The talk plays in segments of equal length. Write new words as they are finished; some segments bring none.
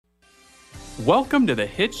Welcome to the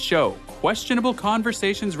hit show, Questionable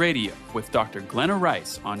Conversations Radio, with Dr. Glenna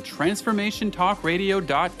Rice on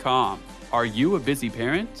TransformationTalkRadio.com. Are you a busy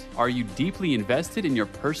parent? Are you deeply invested in your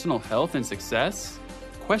personal health and success?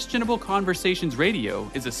 Questionable Conversations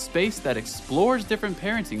Radio is a space that explores different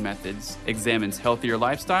parenting methods, examines healthier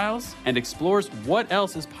lifestyles, and explores what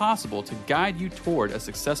else is possible to guide you toward a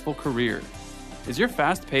successful career. Is your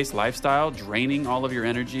fast-paced lifestyle draining all of your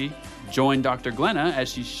energy? Join Dr. Glenna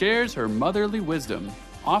as she shares her motherly wisdom,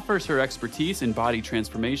 offers her expertise in body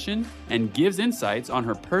transformation, and gives insights on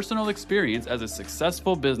her personal experience as a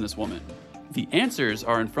successful businesswoman. The answers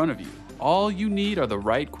are in front of you. All you need are the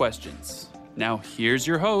right questions. Now, here's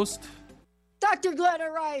your host, Dr. Glenna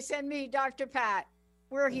Rice, and me, Dr. Pat.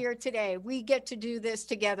 We're here today. We get to do this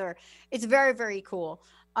together. It's very, very cool.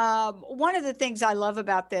 One of the things I love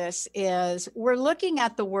about this is we're looking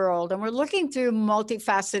at the world and we're looking through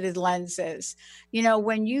multifaceted lenses. You know,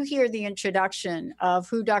 when you hear the introduction of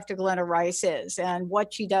who Dr. Glenna Rice is and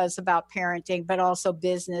what she does about parenting, but also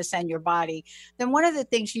business and your body, then one of the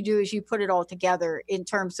things you do is you put it all together in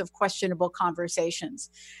terms of questionable conversations.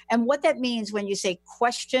 And what that means when you say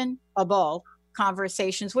questionable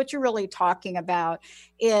conversations, what you're really talking about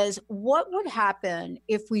is what would happen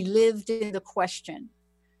if we lived in the question?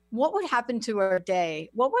 What would happen to our day?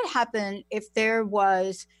 What would happen if there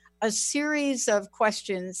was a series of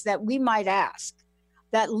questions that we might ask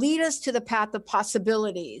that lead us to the path of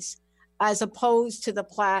possibilities as opposed to the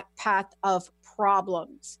path of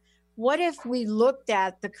problems? What if we looked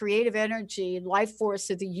at the creative energy, life force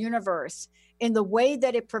of the universe in the way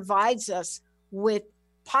that it provides us with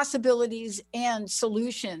possibilities and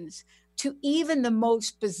solutions to even the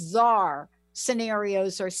most bizarre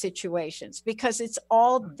scenarios or situations, because it's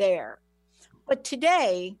all there. But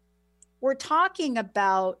today we're talking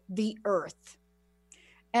about the earth,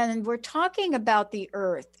 and we're talking about the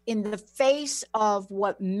earth in the face of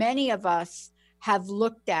what many of us have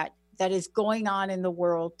looked at that is going on in the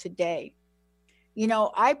world today. You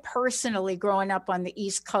know, I personally, growing up on the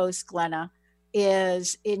East Coast, Glenna, and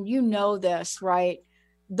you know this, right?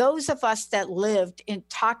 Those of us that lived in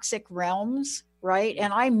toxic realms, right?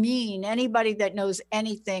 And I mean, anybody that knows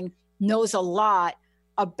anything knows a lot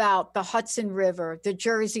about the Hudson River, the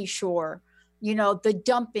Jersey Shore, you know, the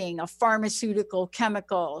dumping of pharmaceutical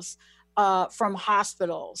chemicals from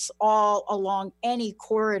hospitals all along any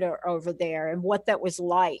corridor over there, and what that was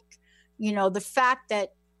like. You know, the fact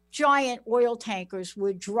that giant oil tankers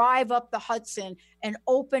would drive up the Hudson and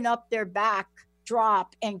open up their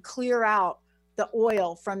backdrop and clear out the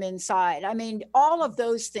oil from inside. I mean, all of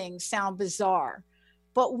those things sound bizarre,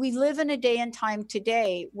 but we live in a day and time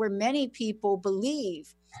today where many people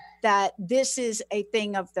believe that this is a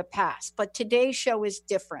thing of the past. But today's show is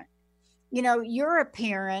different. You know, you're a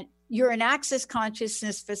parent, you're an access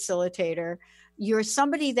consciousness facilitator, you're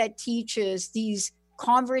somebody that teaches these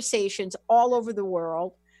conversations all over the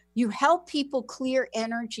world. You help people clear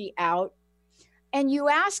energy out, and you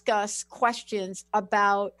ask us questions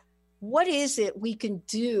about what is it we can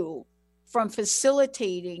do from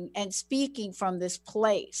facilitating and speaking from this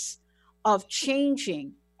place of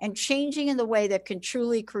changing in the way that can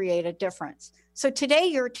truly create a difference. So today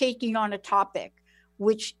you're taking on a topic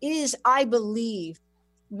which is, I believe,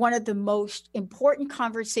 one of the most important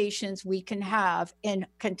conversations we can have in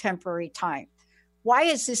contemporary time. Why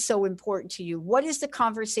is this so important to you? What is the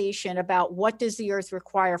conversation about? What does the earth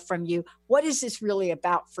require from you? What is this really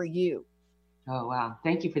about for you? Oh, wow.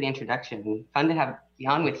 Thank you for the introduction. Fun to be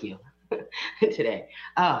on with you today.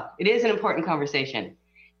 It is an important conversation.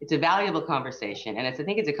 It's a valuable conversation. And I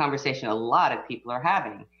think it's a conversation a lot of people are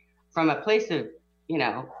having from a place of, you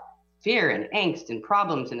know, fear and angst and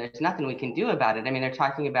problems. And there's nothing we can do about it. I mean, they're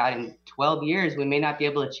talking about in 12 years, we may not be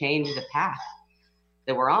able to change the path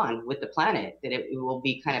that we're on with the planet, that it will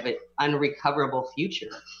be kind of an unrecoverable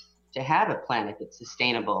future to have a planet that's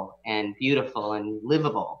sustainable and beautiful and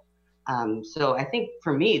livable. So I think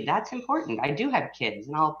for me, that's important. I do have kids,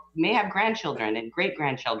 and may have grandchildren and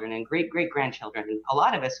great-grandchildren and great-great-grandchildren. And a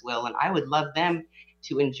lot of us will, and I would love them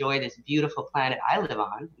to enjoy this beautiful planet I live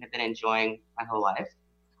on and have been enjoying my whole life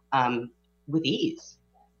with ease,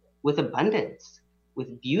 with abundance,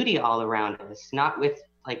 with beauty all around us, not with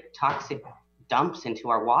like toxic dumps into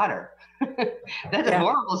our water. That's a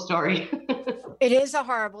horrible story. It is a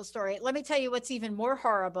horrible story. Let me tell you what's even more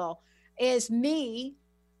horrible is me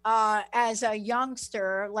as a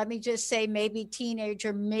youngster, let me just say maybe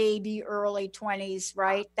teenager, maybe early 20s,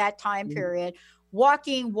 right? That time period,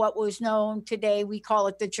 walking what was known today, we call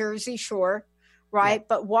it the Jersey Shore, right? Yeah.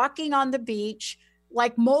 But walking on the beach,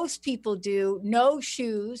 like most people do, no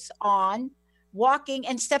shoes on, walking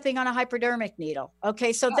and stepping on a hypodermic needle.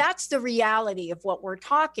 Okay. So that's the reality of what we're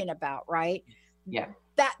talking about, right? Yeah.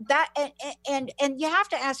 And you have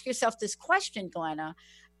to ask yourself this question, Glenna.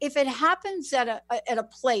 If it happens at a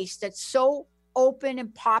place that's so open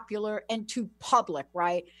and popular and too public,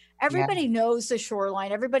 right? Everybody knows the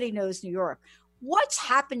shoreline. Everybody knows New York. What's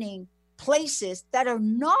happening places that are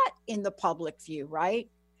not in the public view, right?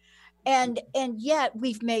 And yet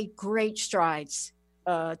we've made great strides.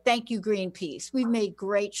 Thank you, Greenpeace. We've made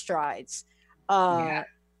great strides.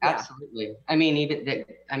 Absolutely. I mean,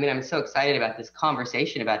 I'm so excited about this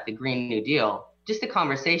conversation about the Green New Deal. Just the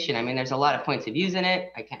conversation. I mean, there's a lot of points of views in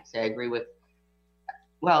it. I can't say I agree with.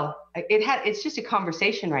 Well, it's just a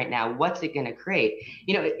conversation right now. What's it going to create?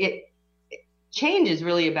 Change is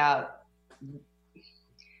really about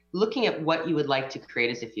looking at what you would like to create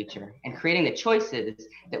as a future and creating the choices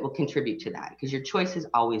that will contribute to that, because your choices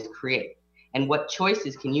always create. And what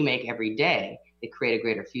choices can you make every day that create a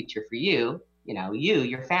greater future for you?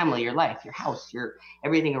 Your family, your life, your house, your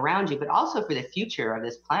everything around you, but also for the future of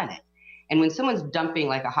this planet. And when someone's dumping,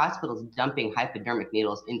 like a hospital's dumping hypodermic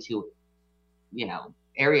needles into,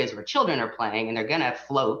 areas where children are playing and they're gonna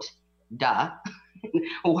float,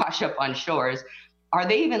 wash up on shores, are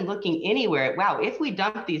they even looking anywhere at, wow, if we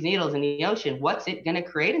dump these needles in the ocean, what's it gonna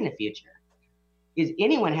create in the future? Is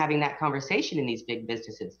anyone having that conversation in these big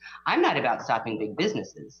businesses? I'm not about stopping big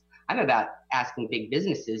businesses. I'm about asking big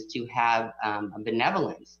businesses to have a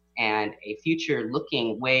benevolence and a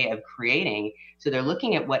future-looking way of creating. So they're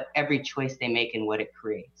looking at what every choice they make and what it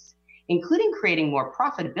creates, including creating more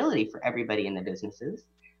profitability for everybody in the businesses.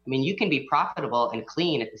 I mean, you can be profitable and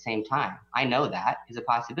clean at the same time. I know that is a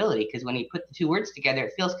possibility, because when you put the two words together,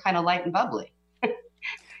 it feels kind of light and bubbly,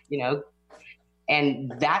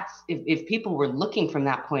 And that's, if people were looking from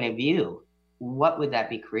that point of view, what would that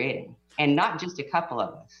be creating? And not just a couple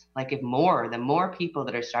of us. Like the more people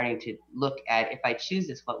that are starting to look at, if I choose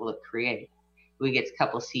this, what will it create? We get a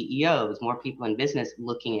couple of CEOs, more people in business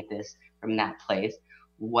looking at this from that place.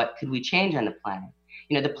 What could we change on the planet?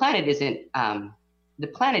 The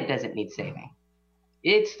planet doesn't need saving.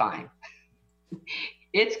 It's fine.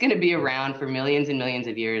 It's going to be around for millions and millions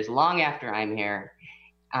of years, long after I'm here.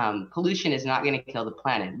 Pollution is not going to kill the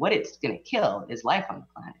planet. What it's going to kill is life on the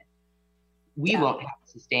planet. We won't have a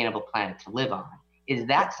sustainable planet to live on. Is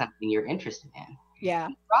that something you're interested in? Yeah.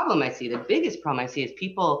 The biggest problem I see is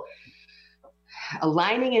people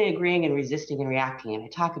aligning and agreeing and resisting and reacting. And I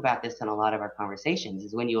talk about this in a lot of our conversations,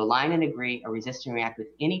 is when you align and agree or resist and react with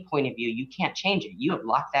any point of view, you can't change it. You have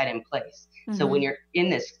locked that in place. Mm-hmm. So when you're in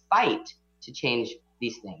this fight to change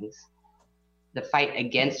these things, the fight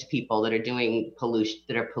against people that are doing pollution,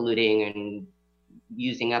 that are polluting and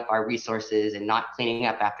using up our resources and not cleaning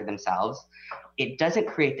up after themselves, it doesn't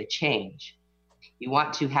create the change. You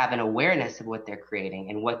want to have an awareness of what they're creating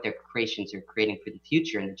and what their creations are creating for the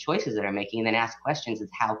future and the choices that are making, and then ask questions of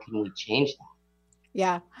how can we change that?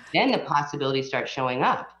 Yeah. Then the possibilities start showing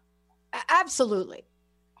up. Absolutely.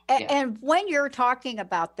 And when you're talking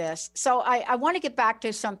about this, so I want to get back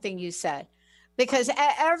to something you said, because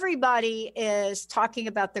everybody is talking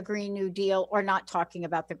about the Green New Deal or not talking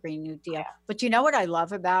about the Green New Deal. But you know what I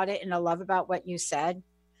love about it, and I love about what you said?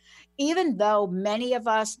 Even though many of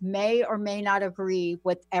us may or may not agree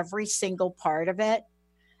with every single part of it,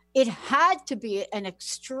 it had to be an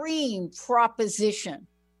extreme proposition,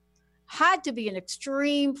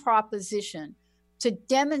 to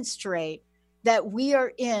demonstrate that we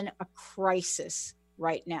are in a crisis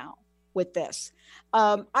right now with this.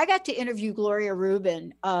 I got to interview Gloria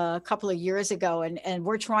Rubin a couple of years ago, and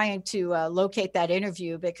we're trying to locate that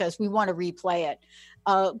interview because we want to replay it.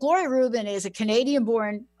 Gloria Rubin is a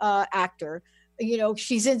Canadian-born actor.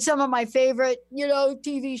 She's in some of my favorite,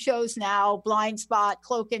 TV shows now, Blind Spot,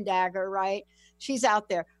 Cloak and Dagger, right? She's out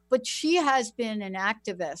there. But she has been an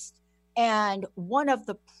activist and one of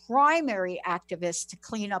the primary activists to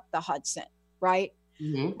clean up the Hudson, right?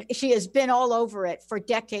 Mm-hmm. She has been all over it for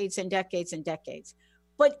decades and decades and decades.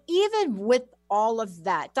 But even with all of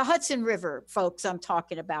that, the Hudson River, folks, I'm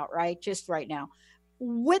talking about, right? Just right now.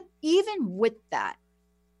 Even with that,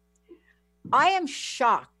 I am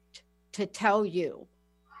shocked to tell you,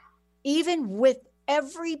 even with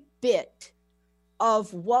every bit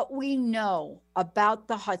of what we know about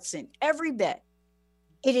the Hudson, every bit,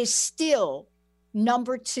 it is still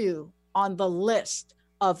number 2 on the list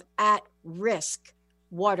of at-risk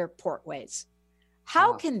water portways.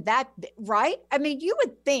 How can that be, right? I mean, you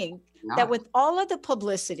would think that with all of the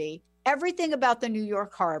publicity, everything about the New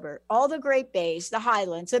York Harbor, all the Great Bays, the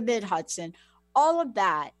Highlands, the Mid-Hudson, all of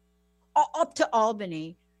that, up to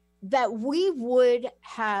Albany, that we would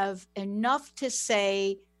have enough to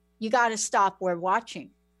say you got to stop, we're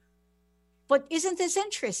watching. But isn't this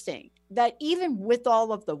interesting that even with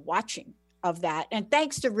all of the watching of that, and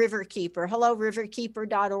thanks to Riverkeeper, hello,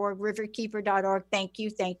 riverkeeper.org, riverkeeper.org, thank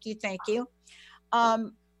you.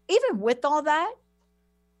 Even with all that,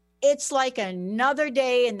 it's like another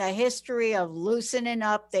day in the history of loosening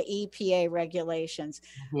up the EPA regulations.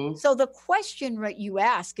 Mm-hmm. So the question that you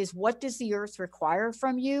ask is, what does the earth require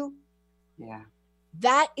from you? Yeah.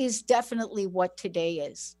 That is definitely what today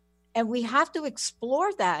is. And we have to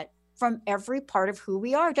explore that from every part of who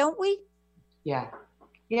we are, don't we? Yeah.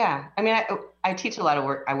 Yeah. I mean, I teach a lot of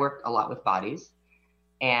work. I work a lot with bodies,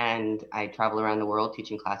 and I travel around the world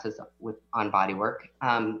teaching classes on body work.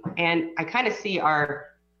 And I kind of see our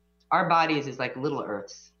bodies as like little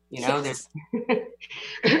earths, you know. Yes.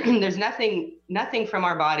 There's nothing from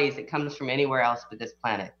our bodies that comes from anywhere else but this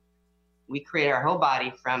planet. We create our whole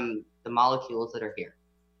body from the molecules that are here,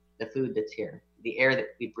 the food that's here, the air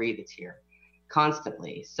that we breathe that's here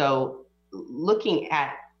constantly. So looking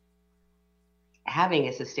at having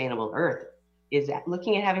a sustainable earth is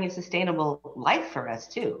looking at having a sustainable life for us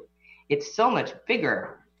too. It's so much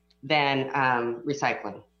bigger than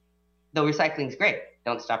recycling. Though recycling is great.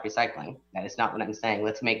 Don't stop recycling. That is not what I'm saying.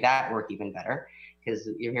 Let's make that work even better, because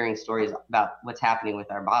you're hearing stories about what's happening with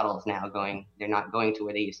our bottles now they're not going to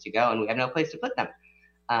where they used to go, and we have no place to put them.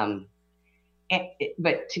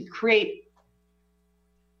 But to create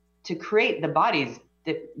the bodies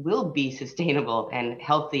that will be sustainable and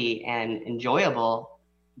healthy and enjoyable,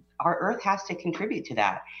 our earth has to contribute to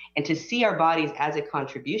that. And to see our bodies as a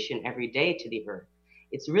contribution every day to the earth,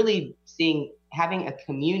 it's really having a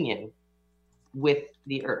communion with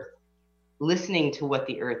the earth, listening to what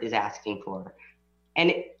the earth is asking for.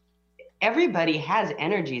 And everybody has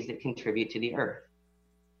energies that contribute to the earth.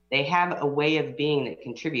 They have a way of being that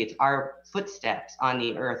contributes. Our footsteps on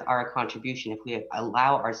the earth are a contribution if we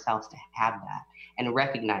allow ourselves to have that and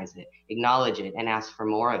recognize it, acknowledge it, and ask for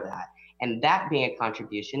more of that. And that being a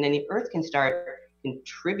contribution, then the earth can start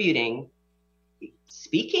contributing,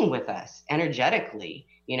 speaking with us energetically.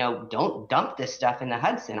 You know, don't dump this stuff in the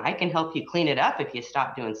Hudson. I can help you clean it up if you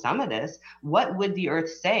stop doing some of this. What would the earth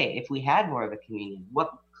say if we had more of a communion?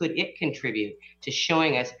 What could it contribute to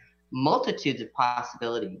showing us multitudes of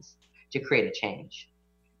possibilities to create a change?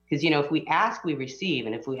 Because, you know, if we ask, we receive.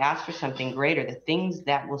 And if we ask for something greater, the things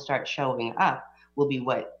that will start showing up will be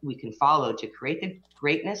what we can follow to create the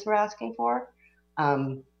greatness we're asking for.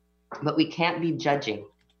 But we can't be judging.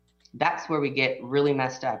 That's where we get really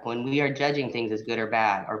messed up. When we are judging things as good or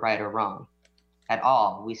bad or right or wrong at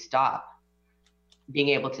all, we stop being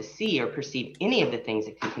able to see or perceive any of the things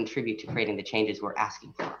that can contribute to creating the changes we're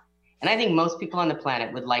asking for. And I think most people on the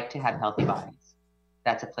planet would like to have healthy bodies.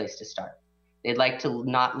 That's a place to start. They'd like to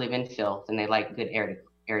not live in filth, and they like good air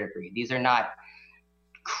to breathe. These are not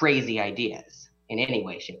crazy ideas in any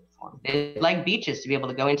way, shape, or form. They like beaches to be able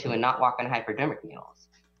to go into and not walk on hypodermic needles.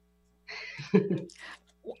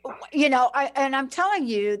 You know, I'm telling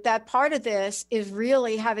you that part of this is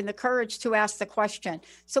really having the courage to ask the question.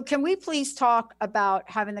 So can we please talk about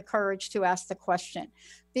having the courage to ask the question?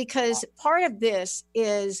 Because part of this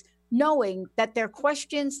is knowing that there are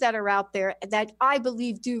questions that are out there that I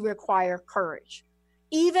believe do require courage,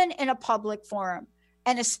 even in a public forum.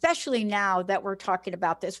 And especially now that we're talking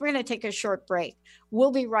about this, we're going to take a short break.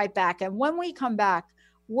 We'll be right back. And when we come back,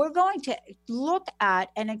 we're going to look at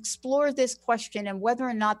and explore this question and whether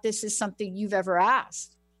or not this is something you've ever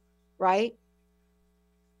asked, right?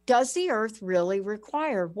 Does the earth really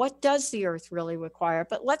require? What does the earth really require?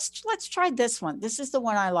 But let's try this one. This is the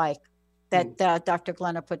one I like that Dr.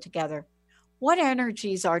 Glenna put together. What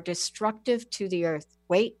energies are destructive to the earth?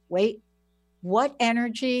 Wait. What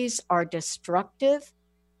energies are destructive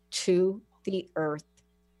to the earth?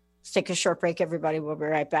 Let's take a short break, everybody. We'll be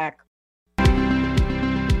right back.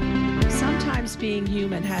 Sometimes being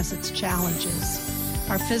human has its challenges.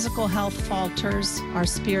 Our physical health falters, our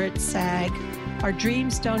spirits sag, our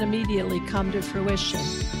dreams don't immediately come to fruition.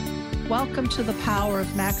 Welcome to the power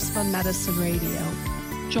of Maximum Medicine Radio.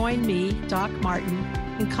 Join me, Doc Martin,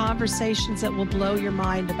 in conversations that will blow your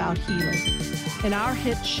mind about healing. In our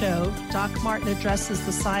hit show, Doc Martin addresses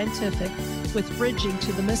the scientific with bridging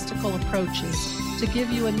to the mystical approaches to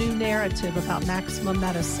give you a new narrative about maximum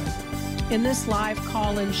medicine. In this live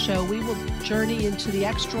call-in show, we will journey into the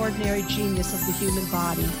extraordinary genius of the human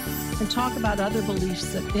body and talk about other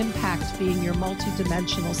beliefs that impact being your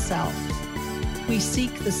multidimensional self. We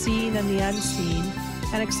seek the seen and the unseen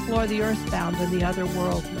and explore the earthbound and the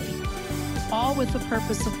otherworldly, all with the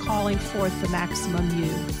purpose of calling forth the maximum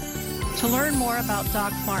you. To learn more about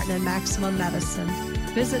Doc Martin and Maximum Medicine,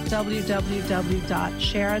 visit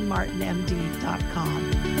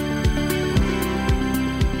www.sharonmartinmd.com.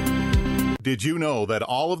 Did you know that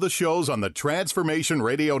all of the shows on the Transformation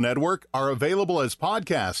Radio Network are available as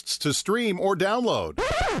podcasts to stream or download?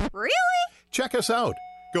 Really? Check us out.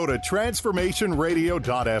 Go to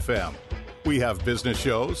transformationradio.fm. We have business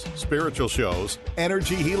shows, spiritual shows,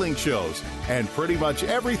 energy healing shows, and pretty much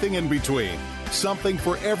everything in between. Something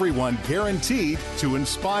for everyone, guaranteed to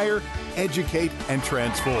inspire, educate, and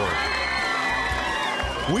transform.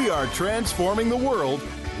 We are transforming the world,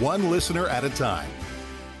 one listener at a time.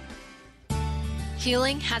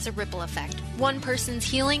 Healing has a ripple effect. One person's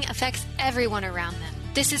healing affects everyone around them.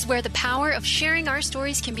 This is where the power of sharing our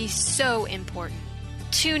stories can be so important.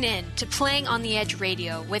 Tune in to Playing on the Edge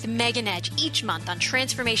Radio with Megan Edge each month on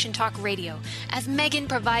Transformation Talk Radio, as Megan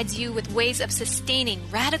provides you with ways of sustaining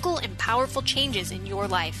radical and powerful changes in your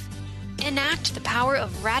life. Enact the power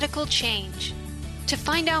of radical change. To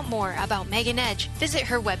find out more about Megan Edge, visit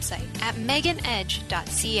her website at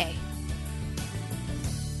meganedge.ca.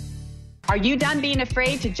 Are you done being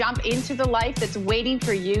afraid to jump into the life that's waiting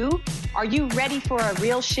for you? Are you ready for a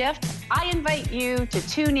real shift? I invite you to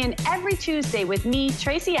tune in every Tuesday with me,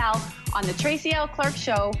 Tracy L., on the Tracy L. Clark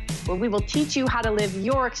Show, where we will teach you how to live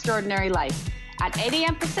your extraordinary life. At 8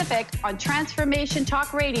 a.m. Pacific on Transformation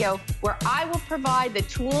Talk Radio, where I will provide the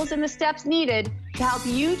tools and the steps needed to help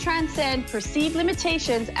you transcend perceived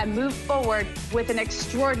limitations and move forward with an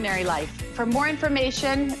extraordinary life. For more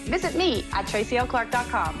information, visit me at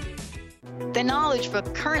tracylclark.com. The Knowledge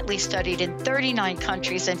Book, currently studied in 39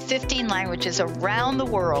 countries and 15 languages around the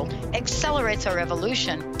world, accelerates our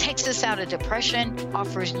evolution, takes us out of depression,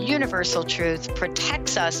 offers universal truth,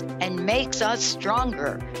 protects us, and makes us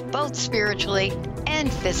stronger, both spiritually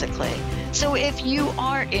and physically. So if you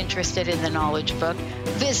are interested in the Knowledge Book,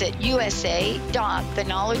 visit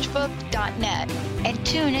usa.theknowledgebook.net and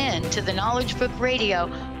tune in to the Knowledge Book Radio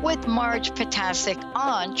with Marge Potasic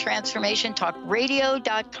on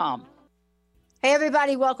TransformationTalkRadio.com. Hey,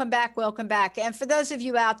 everybody, welcome back. Welcome back. And for those of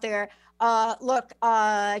you out there, look,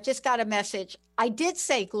 I just got a message. I did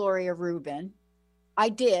say Gloria Reuben. I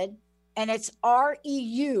did. And it's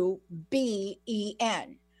Reuben.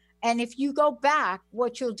 And if you go back,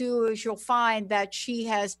 what you'll do is you'll find that she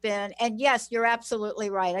has been, and yes, you're absolutely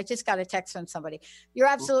right. I just got a text from somebody. You're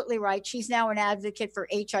absolutely right. She's now an advocate for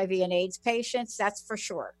HIV and AIDS patients. That's for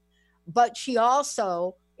sure. But she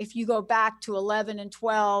also, if you go back to 11 and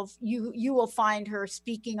 12, you will find her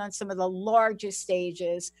speaking on some of the largest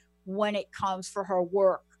stages when it comes for her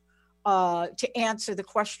work to answer the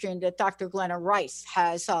question that Dr. Glenna Rice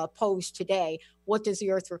has posed today. What does the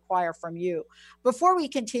earth require from you? Before we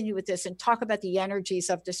continue with this and talk about the energies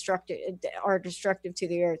of destructive to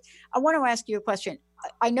the earth, I want to ask you a question.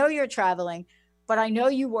 I know you're traveling, but I know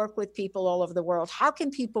you work with people all over the world. How can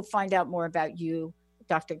people find out more about you,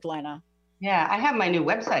 Dr. Glenna? Yeah, I have my new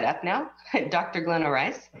website up now, Dr. Glenna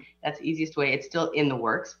Rice. That's the easiest way. It's still in the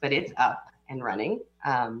works, but it's up and running.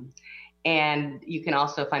 And you can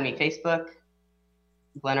also find me Facebook.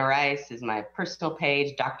 Glenna Rice is my personal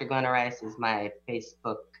page. Dr. Glenna Rice is my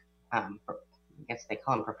Facebook, I guess they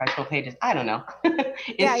call them professional pages. I don't know.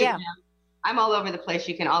 Yeah. I'm all over the place.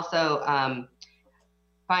 You can also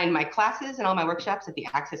find my classes and all my workshops at the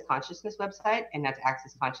Access Consciousness website, and that's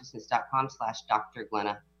accessconsciousness.com/Dr.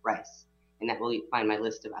 Glenna Rice. And that will find my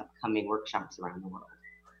list of upcoming workshops around the world.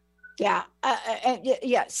 Yeah,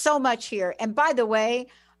 so much here. And by the way,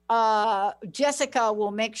 Jessica will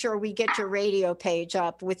make sure we get your radio page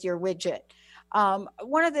up with your widget.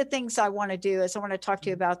 One of the things I want to do is I want to talk to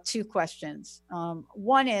you about two questions.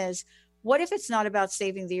 One is, what if it's not about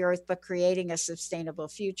saving the earth, but creating a sustainable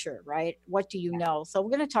future, right? What do you know? So we're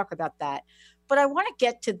going to talk about that. But I want to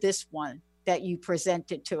get to this one that you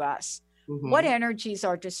presented to us. Mm-hmm. What energies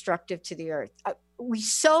are destructive to the earth? We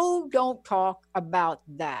so don't talk about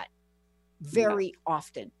that very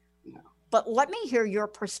often. No. But let me hear your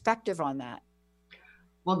perspective on that.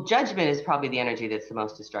 Well, judgment is probably the energy that's the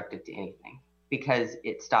most destructive to anything, because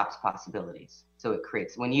it stops possibilities. So it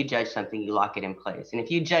creates, when you judge something, you lock it in place. And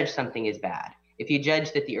if you judge something is bad, if you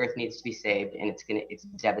judge that the earth needs to be saved and it's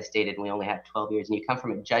devastated and we only have 12 years, and you come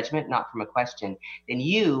from a judgment, not from a question, then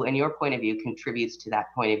you and your point of view contributes to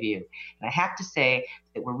that point of view. And I have to say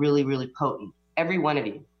that we're really, really potent. Every one of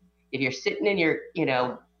you. If you're sitting in your,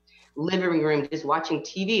 living room just watching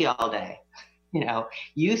TV all day,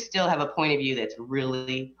 you still have a point of view that's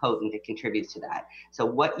really potent that contributes to that. So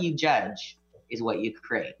what you judge is what you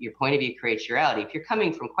create. Your point of view creates your reality. If you're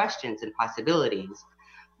coming from questions and possibilities,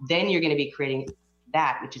 then you're going to be creating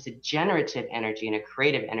that, which is a generative energy and a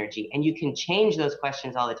creative energy. And you can change those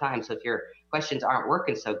questions all the time. So if your questions aren't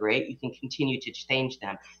working so great, you can continue to change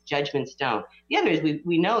them. Judgments don't. The other is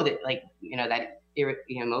we know that, that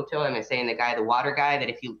Emoto, am I saying the water guy, that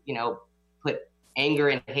if you anger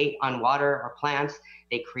and hate on water or plants,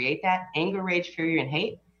 they create that anger, rage, fury, and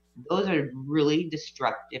hate. Those are really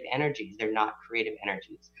destructive energies. They're not creative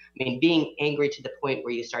energies. I mean, being angry to the point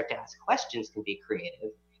where you start to ask questions can be creative.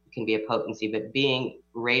 It can be a potency, but being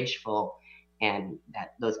rageful and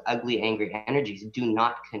those ugly, angry energies do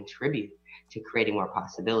not contribute to creating more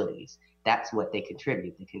possibilities. That's what they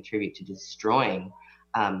contribute. They contribute to destroying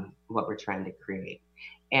what we're trying to create.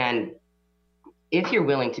 And if you're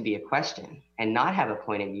willing to be a question and not have a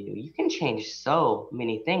point of view, you can change so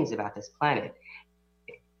many things about this planet.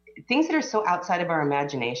 Things that are so outside of our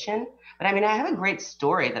imagination. But I mean, I have a great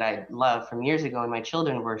story that I love from years ago when my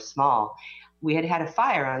children were small. We had a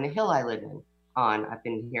fire on the hill I live up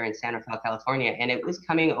in here in San Rafael, California, and it was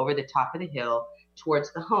coming over the top of the hill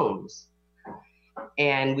towards the homes.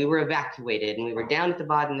 And we were evacuated, and we were down at the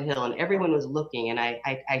bottom of the hill, and everyone was looking. And I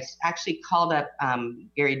actually called up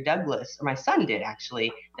Gary Douglas, or my son did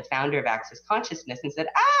actually, the founder of Access Consciousness, and said,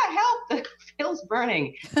 help, the hill's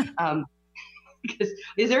burning. Because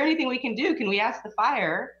is there anything we can do? Can we ask the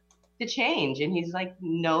fire to change? And he's like,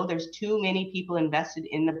 no, there's too many people invested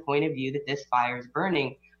in the point of view that this fire is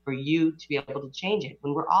burning for you to be able to change it.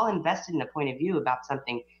 When we're all invested in a point of view about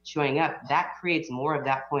something showing up, that creates more of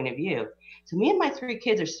that point of view. So me and my 3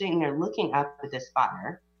 kids are sitting there looking up at this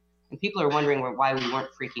fire, and people are wondering why we weren't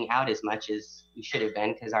freaking out as much as we should have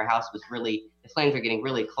been, because our house was the flames were getting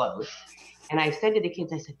really close. And I said to the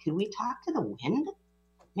kids, I said, could we talk to the wind?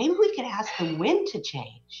 Maybe we could ask the wind to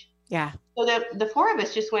change. Yeah. So the 4 of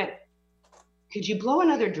us just went, could you blow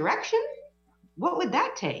another direction? What would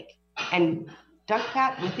that take? And Doug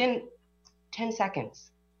Pat, within 10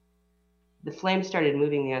 seconds, the flames started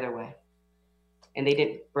moving the other way. And they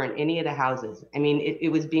didn't burn any of the houses. I mean, it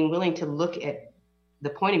was being willing to look at the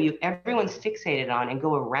point of view everyone's fixated on and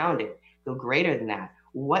go around it, go greater than that.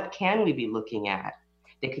 What can we be looking at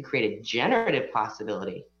that could create a generative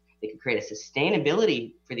possibility? They could create a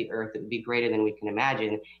sustainability for the earth that would be greater than we can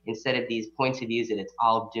imagine, instead of these points of views that it's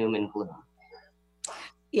all doom and gloom.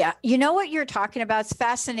 Yeah. You know what you're talking about? It's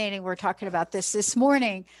fascinating. We're talking about this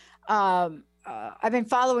morning. I've been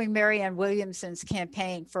following Marianne Williamson's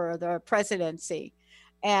campaign for the presidency.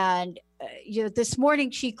 And this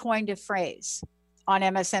morning she coined a phrase on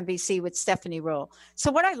MSNBC with Stephanie Ruhle.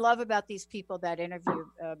 So what I love about these people that interview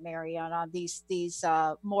Marianne on these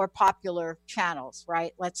more popular channels,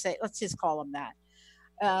 right? Let's just call them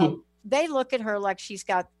that. They look at her like she's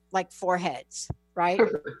got like 4 heads, right?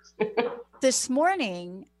 This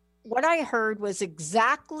morning, what I heard was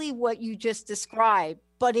exactly what you just described,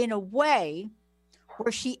 but in a way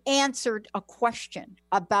where she answered a question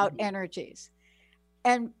about energies.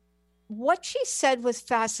 And what she said was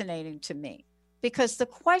fascinating to me, because the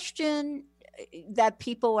question that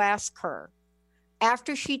people ask her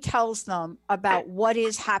after she tells them about what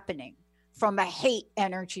is happening from a hate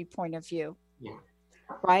energy point of view,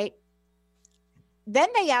 right? Then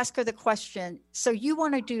they ask her the question, so you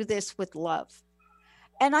want to do this with love?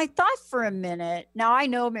 And I thought for a minute, now I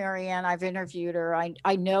know Marianne, I've interviewed her.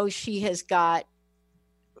 I know she is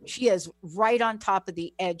right on top of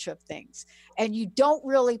the edge of things. And you don't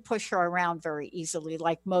really push her around very easily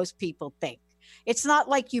like most people think. It's not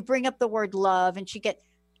like you bring up the word love and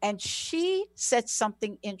she said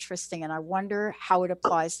something interesting, and I wonder how it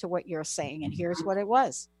applies to what you're saying. And here's what it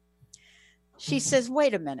was. She says,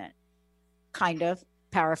 wait a minute, kind of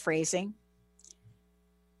paraphrasing.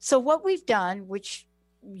 So what we've done, which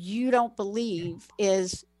you don't believe,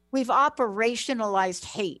 is we've operationalized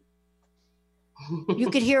hate. You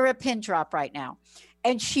could hear a pin drop right now.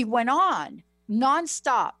 And she went on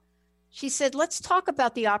nonstop. She said, let's talk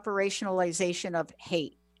about the operationalization of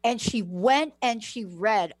hate. And she went and she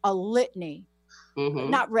read a litany,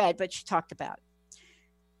 not read, but she talked about it.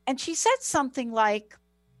 And she said something like,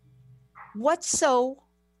 what's so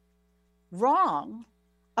wrong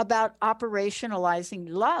about operationalizing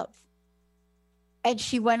love? And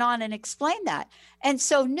she went on and explained that. And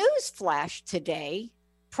so newsflash today,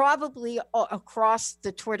 probably across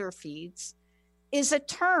the Twitter feeds, is a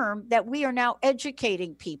term that we are now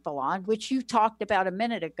educating people on, which you talked about a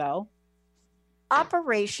minute ago,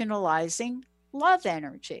 operationalizing love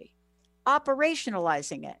energy,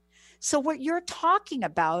 operationalizing it. So what you're talking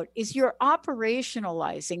about is you're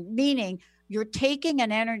operationalizing, meaning you're taking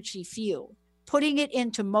an energy field, putting it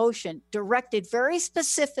into motion, directed very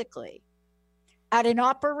specifically at an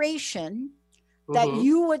operation that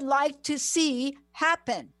you would like to see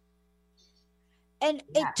happen. And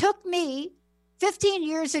it took me 15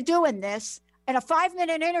 years of doing this and a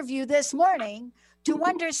 5-minute interview this morning to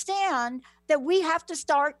understand that we have to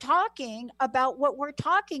start talking about what we're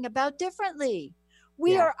talking about differently.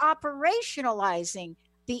 We are operationalizing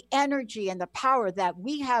the energy and the power that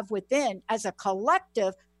we have within as a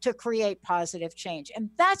collective to create positive change. And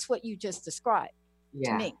that's what you just described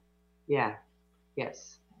to me. Yeah.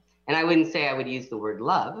 Yes. And I wouldn't say I would use the word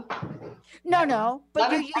love. No,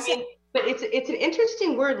 but love but it's an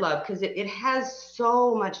interesting word, love, because it has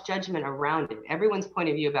so much judgment around it. Everyone's point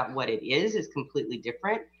of view about what it is completely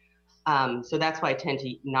different. So that's why I tend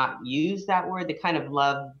to not use that word. The kind of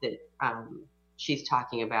love that she's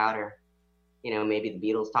talking about, or maybe the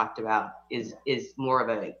Beatles talked about, is more of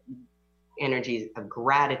a energies of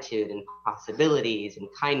gratitude and possibilities and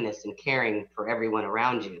kindness and caring for everyone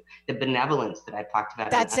around you. The benevolence that I talked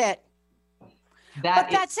about. That's it.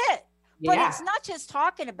 That's it. But it's not just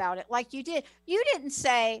talking about it like you did. You didn't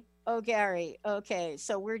say, oh, Gary, okay,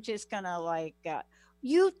 so we're just going to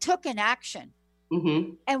you took an action.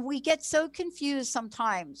 Mm-hmm. And we get so confused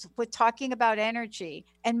sometimes with talking about energy.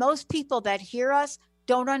 And most people that hear us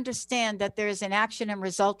don't understand that there's an action and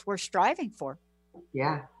result we're striving for.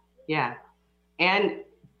 Yeah. And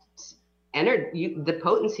the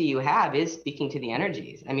potency you have is speaking to the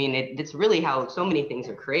energies. I mean, it's really how so many things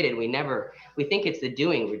are created. We think it's the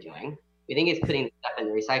doing we're doing. We think it's putting the stuff in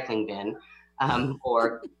the recycling bin,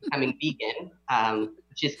 or becoming vegan,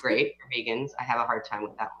 which is great for vegans. I have a hard time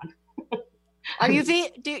with that one. Are you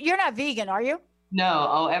you're not vegan, are you? No.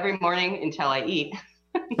 Oh, every morning until I eat.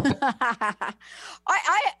 I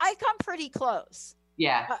come pretty close.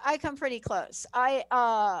 Yeah. I come pretty close. I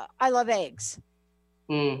love eggs.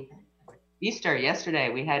 Easter yesterday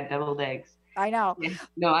we had deviled eggs. I know. Yeah.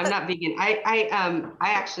 No, I'm not vegan. I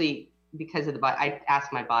actually, because of I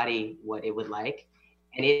asked my body what it would like,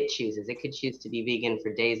 and it chooses. It could choose to be vegan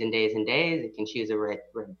for days and days and days. It can choose a red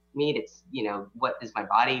meat. It's, what does my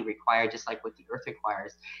body require, just like what the earth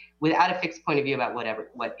requires, without a fixed point of view about what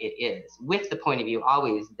it is, with the point of view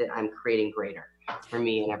always that I'm creating greater for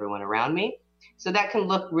me and everyone around me. So that can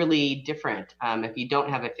look really different. If you don't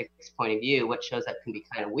have a fixed point of view, what shows up can be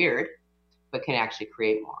kind of weird, but can actually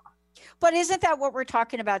create more. But isn't that what we're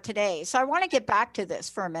talking about today? So I want to get back to this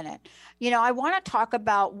for a minute. I want to talk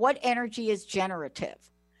about what energy is generative.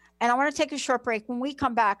 And I want to take a short break. When we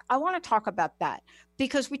come back, I want to talk about that,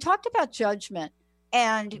 because we talked about judgment,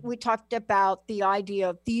 and we talked about the idea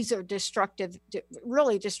of these are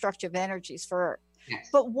really destructive energies for Earth. Yes.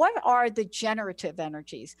 But what are the generative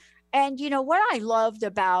energies? And what I loved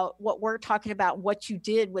about what we're talking about, what you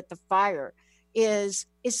did with the fire, is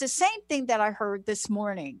the same thing that I heard this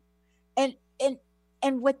morning.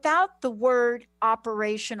 And without the word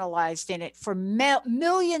operationalized in it for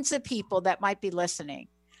millions of people that might be listening,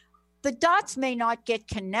 the dots may not get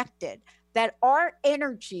connected, that our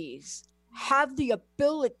energies have the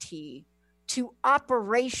ability to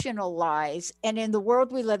operationalize, and in the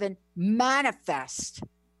world we live in, manifest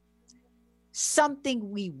something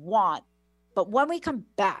we want. But when we come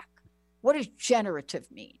back, what does generative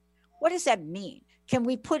mean? What does that mean? Can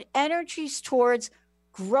we put energies towards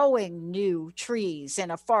growing new trees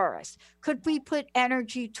in a forest? Could we put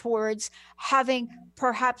energy towards having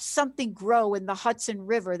perhaps something grow in the Hudson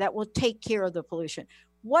River that will take care of the pollution?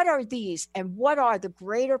 What are these, and what are the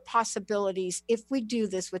greater possibilities if we do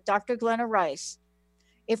this with Dr. Glenna Rice?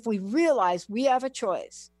 If we realize we have a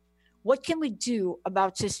choice, what can we do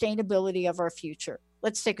about sustainability of our future?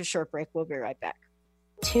 Let's take a short break. We'll be right back.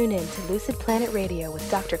 Tune in to Lucid Planet Radio with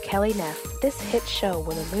Dr. Kelly Neff. This hit show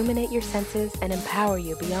will illuminate your senses and empower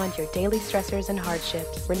you beyond your daily stressors and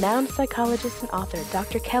hardships. Renowned psychologist and author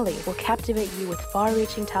Dr. Kelly will captivate you with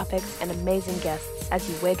far-reaching topics and amazing guests as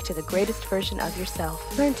you wake to the greatest version of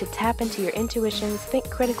yourself. Learn to tap into your intuitions, think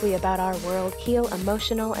critically about our world, heal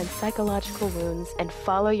emotional and psychological wounds, and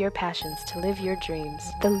follow your passions to live your dreams.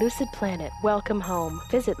 The Lucid Planet. Welcome home.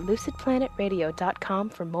 Visit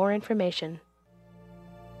lucidplanetradio.com for more information.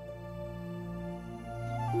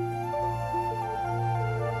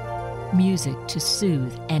 Music to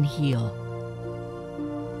soothe and heal.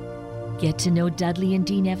 Get to know Dudley and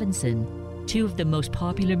Dean Evanson, two of the most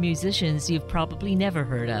popular musicians you've probably never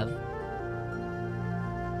heard of.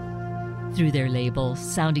 Through their label,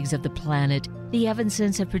 Soundings of the Planet, the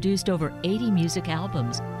Evansons have produced over 80 music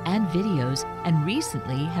albums and videos, and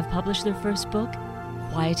recently have published their first book,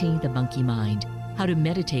 Quieting the Monkey Mind: How to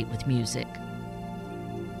Meditate with Music.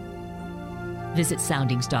 Visit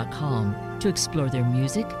soundings.com to explore their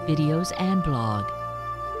music, videos, and blog.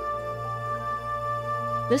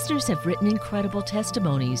 Listeners have written incredible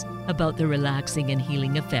testimonies about the relaxing and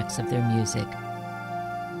healing effects of their music.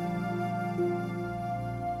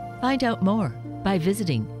 Find out more by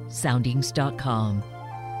visiting soundings.com.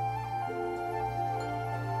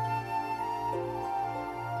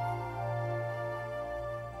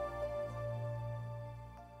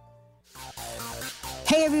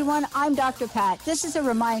 Hey everyone. I'm Dr. Pat. This is a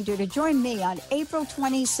reminder to join me on April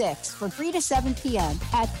 26th from 3 to 7 p.m.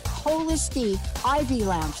 at Holistic Ivy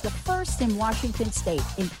Lounge, the first in Washington State,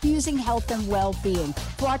 infusing health and well-being,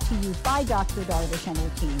 brought to you by Dr. Darvish and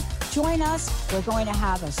her team. Join us. We're going to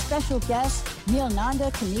have a special guest, Neil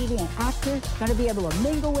Nanda, comedian, actor, going to be able to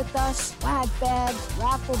mingle with us, swag bags,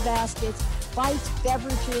 raffle baskets, bites,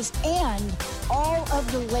 beverages, and all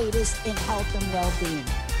of the latest in health and well-being.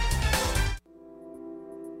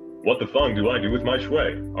 What the fung do I do with my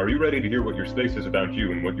shui? Are you ready to hear what your space is about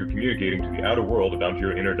you and what you're communicating to the outer world about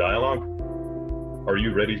your inner dialogue? Are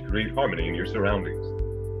you ready to create harmony in your surroundings?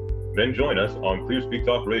 Then join us on Clear Speak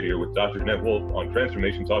Talk Radio with Dr. Jeanette Wolf on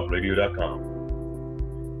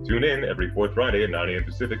TransformationTalkRadio.com. Tune in every fourth Friday at 9 a.m.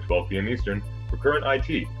 Pacific, 12 p.m. Eastern for current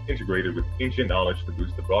IT integrated with ancient knowledge to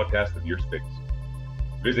boost the broadcast of your space.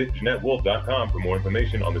 Visit JeanetteWolf.com for more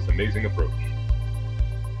information on this amazing approach.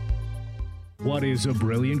 What is a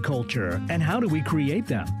brilliant culture, and how do we create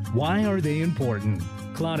them? Why are they important?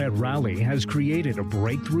 Claudette Rowley has created a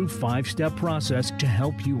breakthrough 5-step process to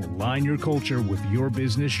help you align your culture with your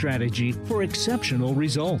business strategy for exceptional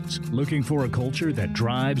results. Looking for a culture that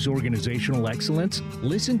drives organizational excellence?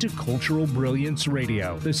 Listen to Cultural Brilliance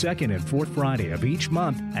Radio, the second and fourth Friday of each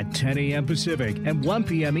month at 10 a.m. Pacific and 1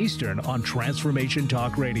 p.m. Eastern on Transformation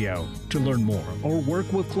Talk Radio. To learn more or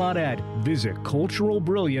work with Claudette, visit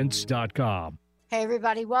culturalbrilliance.com. Hey,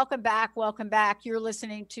 everybody. Welcome back. Welcome back. You're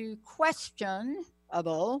listening to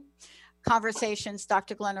Questionable Conversations,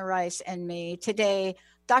 Dr. Glenna Rice and me. Today,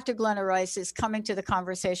 Dr. Glenna Rice is coming to the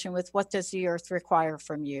conversation with what does the earth require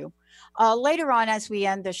from you? Later on, as we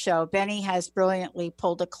end the show, Benny has brilliantly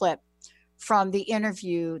pulled a clip from the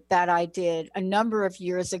interview that I did a number of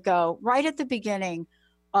years ago, right at the beginning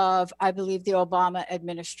of, I believe, the Obama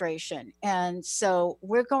administration. And so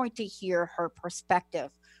we're going to hear her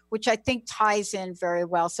perspective, which I think ties in very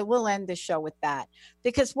well. So we'll end the show with that,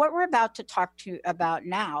 because what we're about to talk to you about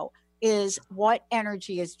now is what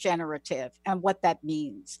energy is generative and what that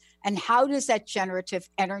means, and how does that generative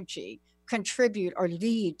energy contribute or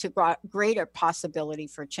lead to greater possibility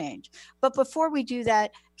for change. But before we do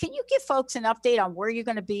that, can you give folks an update on where you're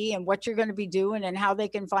going to be and what you're going to be doing and how they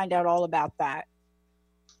can find out all about that?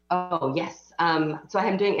 Oh, yes. So I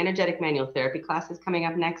am doing energetic manual therapy classes coming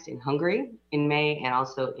up next in Hungary in May and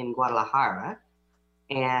also in Guadalajara.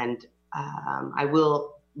 And I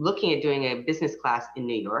will looking at doing a business class in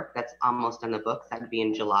New York. That's almost on the books. That would be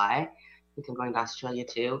in July. I think I'm going to Australia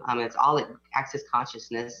too. It's all at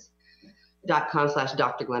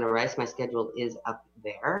accessconsciousness.com/Dr. Glenna Rice. My schedule is up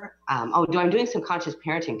there. I'm doing some conscious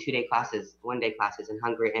parenting 2-day classes, 1-day classes in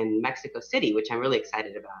Hungary and Mexico City, which I'm really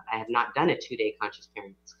excited about. I have not done a 2-day conscious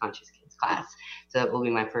kids class. So it will be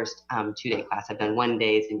my first 2-day class. I've done 1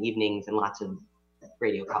 days and evenings and lots of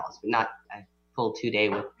radio calls, but not a full 2-day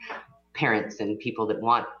with parents and people that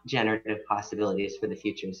want generative possibilities for the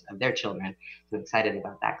futures of their children. So I'm excited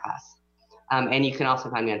about that class. And you can also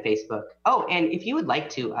find me on Facebook. Oh, and if you would like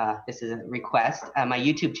to, this is a request, my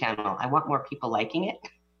YouTube channel, I want more people liking it.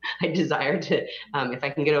 I desire to, if I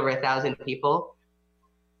can get over 1,000 people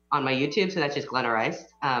on my YouTube, so that's just Glenna Rice.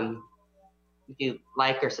 If you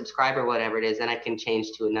like or subscribe or whatever it is, then I can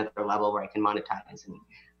change to another level where I can monetize. And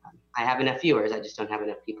I have enough viewers, I just don't have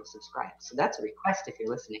enough people subscribed. So that's a request if you're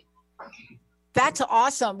listening. That's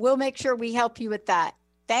awesome. We'll make sure we help you with that.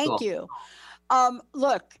 Thank you.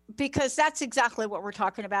 Look, because that's exactly what we're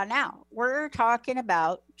talking about now. We're talking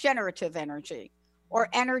about generative energy, or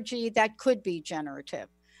energy that could be generative,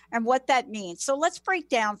 and what that means. So let's break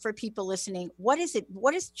down for people listening. What is it?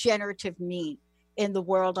 What does generative mean in the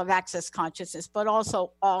world of access consciousness, but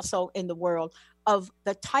also in the world of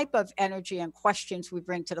the type of energy and questions we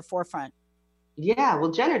bring to the forefront? Yeah, well,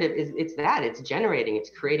 generative it's generating, it's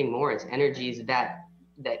creating more. It's energies that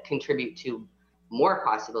contribute to more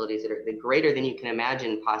possibilities that are the greater than you can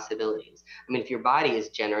imagine possibilities. I mean, if your body is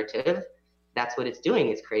generative, that's what it's doing.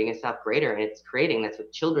 It's creating itself greater, and it's creating. That's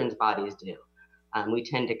what children's bodies do. We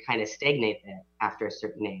tend to kind of stagnate that after a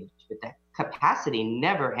certain age, but that capacity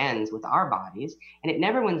never ends with our bodies, and it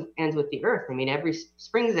never ends with the earth. I mean,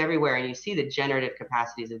 spring's everywhere, and you see the generative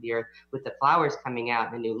capacities of the earth with the flowers coming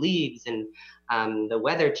out, the new leaves, and the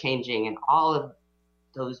weather changing, and all of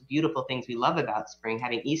those beautiful things we love about spring.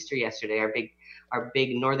 Having Easter yesterday, our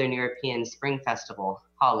big Northern European spring festival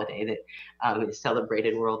holiday that is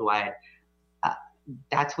celebrated worldwide.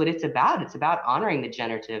 That's what it's about. It's about honoring the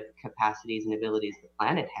generative capacities and abilities the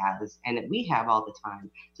planet has and that we have all the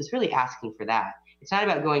time. So it's really asking for that. It's not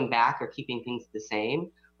about going back or keeping things the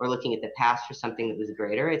same or looking at the past for something that was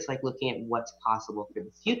greater. It's like looking at what's possible for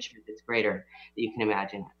the future that's greater that you can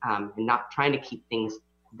imagine, and not trying to keep things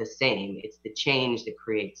the same. It's the change that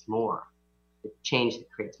creates more, the change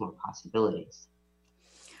that creates more possibilities.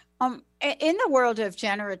 In the world of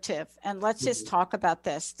generative, and let's just talk about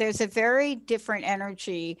this, there's a very different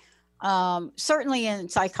energy, certainly in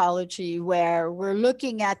psychology, where we're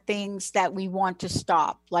looking at things that we want to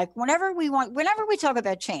stop. Like whenever we talk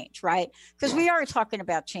about change, right? Because we are talking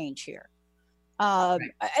about change here.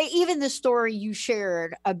 Even the story you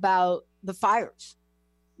shared about the fires,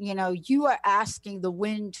 you are asking the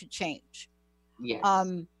wind to change. Yes.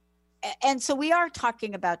 And so we are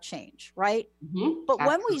talking about change, right? But Absolutely.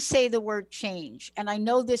 when we say the word change, and I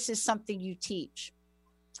know this is something you teach,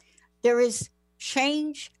 there is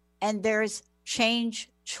change and there's change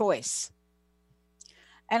choice.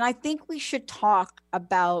 And I think we should talk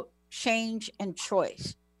about change and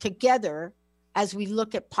choice together as we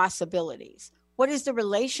look at possibilities. What is the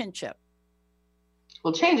relationship?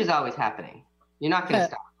 Well, change is always happening. You're not going to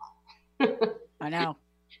stop. I know.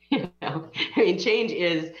 I mean, change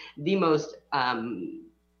is the most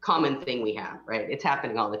common thing we have, right? It's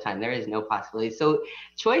happening all the time. There is no possibility. So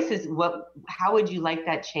choice is how would you like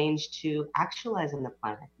that change to actualize on the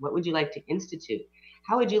planet? What would you like to institute?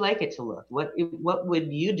 How would you like it to look? What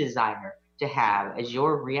would you desire to have as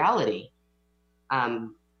your reality?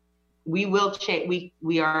 We will change.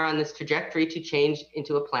 We are on this trajectory to change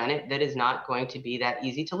into a planet that is not going to be that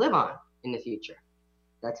easy to live on in the future.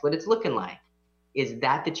 That's what it's looking like. Is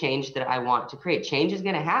that the change that I want to create? Change is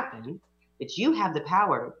going to happen, but you have the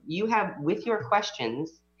power. You have, with your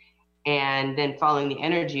questions and then following the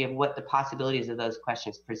energy of what the possibilities of those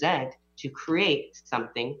questions present, to create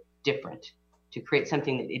something different, to create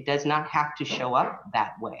something that it does not have to show up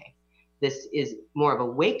that way. This is more of a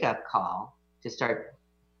wake-up call to start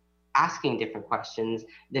asking different questions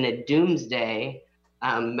than a doomsday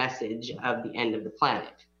message of the end of the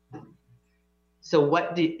planet.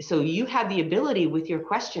 So you have the ability with your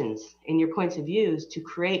questions and your points of views to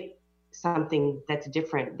create something that's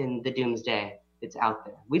different than the doomsday that's out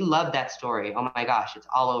there. We love that story. Oh my gosh, it's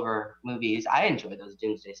all over movies. I enjoy those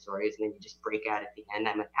doomsday stories, and then you just break out at the end.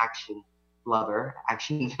 I'm an action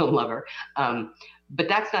film lover. But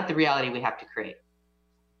that's not the reality we have to create.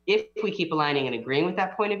 If we keep aligning and agreeing with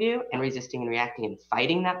that point of view and resisting and reacting and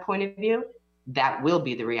fighting that point of view, that will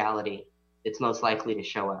be the reality that's most likely to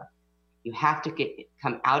show up. You have to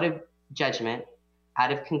come out of judgment,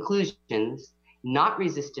 out of conclusions, not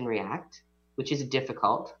resist and react, which is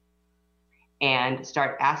difficult, and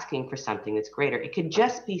start asking for something that's greater. It could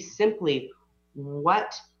just be simply,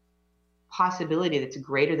 what possibility that's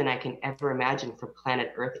greater than I can ever imagine for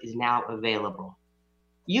planet Earth is now available?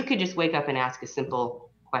 You could just wake up and ask a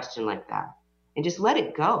simple question like that and just let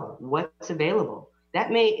it go. What's available? That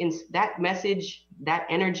message, that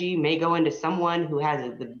energy may go into someone who has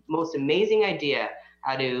the most amazing idea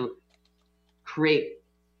how to create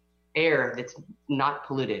air that's not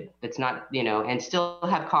polluted, that's not, and still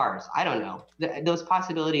have cars. I don't know. Those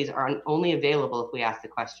possibilities are only available if we ask the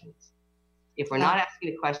questions. If we're not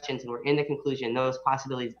asking the questions and we're in the conclusion, those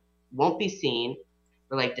possibilities won't be seen.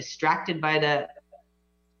 We're like distracted by the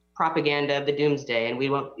propaganda of the doomsday, and we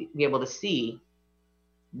won't be able to see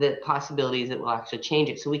the possibilities that will actually change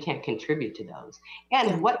it. So we can't contribute to those.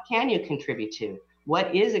 And what can you contribute to?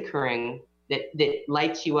 What is occurring that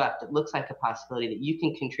lights you up, that looks like a possibility that you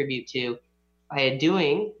can contribute to by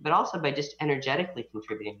doing, but also by just energetically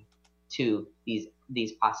contributing to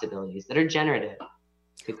these possibilities that are generative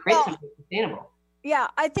to create something sustainable. Yeah,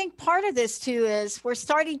 I think part of this too is we're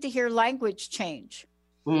starting to hear language change.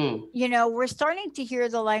 We're starting to hear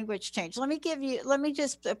the language change. Let me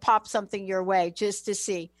just pop something your way just to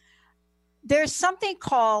see. There's something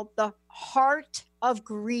called the Heart of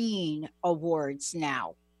Green Awards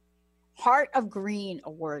now. Heart of Green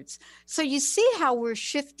Awards. So you see how we're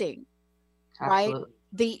shifting, Absolutely.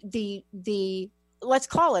 right? The let's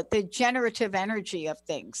call it the generative energy of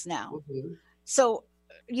things now. So,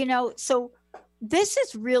 so this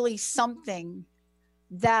is really something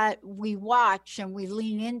that we watch and we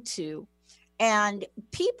lean into, and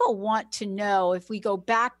people want to know, if we go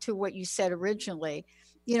back to what you said originally,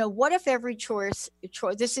 what if every choice,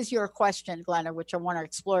 this is your question, Glenna, which I want to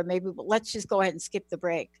explore maybe, but let's just go ahead and skip the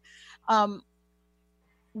break.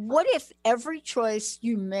 What if every choice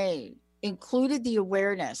you made included the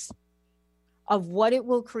awareness of what it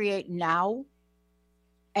will create now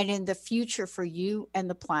and in the future for you and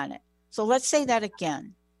the planet? So let's say that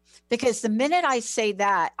again. Because the minute I say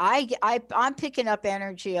that, I'm picking up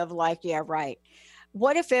energy of like, yeah, right.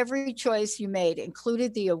 What if every choice you made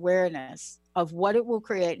included the awareness of what it will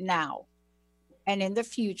create now and in the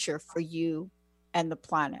future for you and the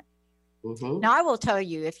planet? Now, I will tell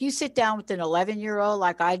you, if you sit down with an 11-year-old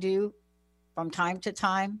like I do, from time to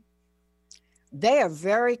time, they are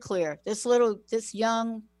very clear. This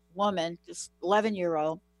young woman, this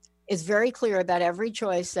 11-year-old, is very clear about every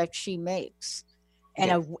choice that she makes,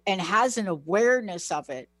 and and has an awareness of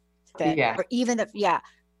it. Or even if,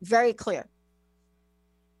 very clear.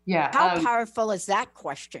 Yeah. How powerful is that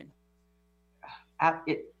question?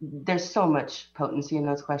 There's so much potency in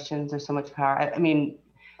those questions. There's so much power. I mean,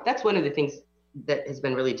 that's one of the things that has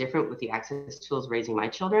been really different with the Access tools raising my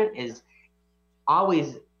children, is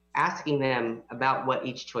always asking them about what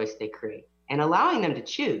each choice they create and allowing them to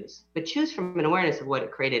choose, but choose from an awareness of what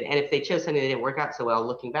it created. And if they chose something that didn't work out so well,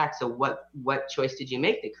 looking back, so what choice did you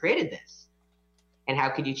make that created this? And how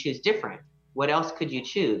could you choose different? What else could you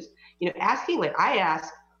choose? You know, asking, like I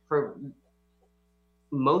ask for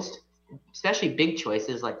most, especially big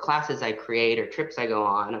choices like classes I create or trips I go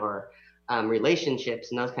on or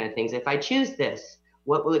relationships and those kind of things. If I choose this,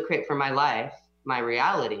 what will it create for my life, my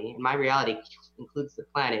reality? And my reality includes the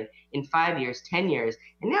planet in 5 years, 10 years.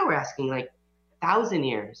 And now we're asking like 1,000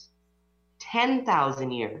 years,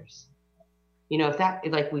 10,000 years. You know, if that,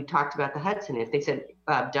 like we talked about the Hudson, if they said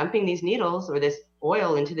dumping these needles or this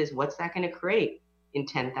oil into this, what's that going to create in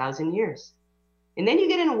 10,000 years? And then you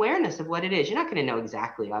get an awareness of what it is. You're not going to know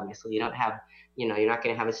exactly, obviously. You don't have, you know, you're not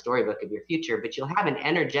going to have a storybook of your future, but you'll have an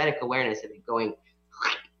energetic awareness of it going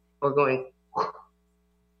or going.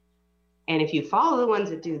 And if you follow the ones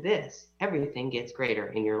that do this, everything gets greater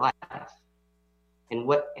in your life.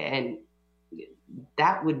 And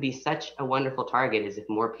that would be such a wonderful target, is if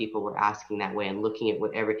more people were asking that way and looking at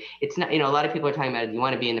whatever. It's not, you know, a lot of people are talking about, you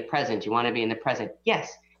want to be in the present. You want to be in the present.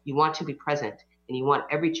 Yes, you want to be present. And you want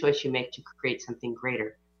every choice you make to create something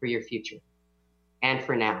greater for your future and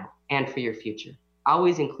for now and for your future,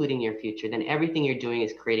 always including your future. Then everything you're doing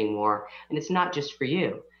is creating more. And it's not just for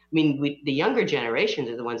you. I mean, the younger generations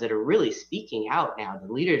are the ones that are really speaking out now.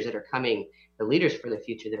 The leaders that are coming, the leaders for the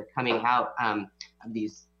future that are coming out of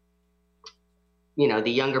these, you know,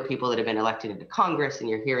 the younger people that have been elected into Congress, and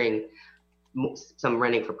you're hearing some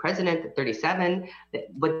running for president at 37, that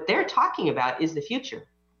what they're talking about is the future.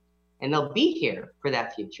 And they'll be here for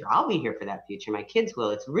that future. I'll be here for that future. My kids will.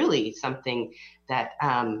 It's really something that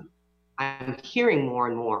I'm hearing more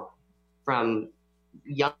and more from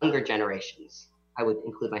younger generations. I would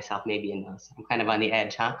include myself maybe in those. I'm kind of on the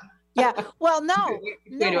edge, huh? Yeah. Well, no.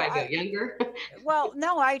 Where do I go? Younger? Well,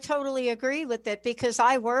 no, I totally agree with it, because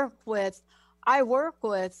I work with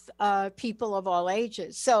people of all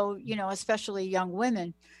ages. So, you know, especially young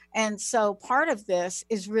women. And so part of this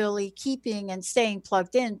is really keeping and staying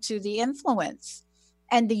plugged into the influence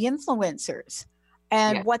and the influencers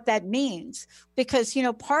and what that means. Because, you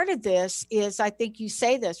know, part of this is, I think you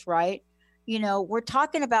say this, right? You know, we're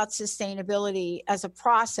talking about sustainability as a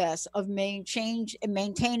process of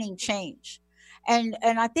maintaining change. And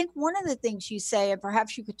I think one of the things you say, and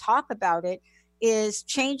perhaps you could talk about it, is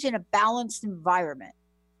change in a balanced environment,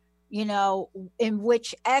 you know, in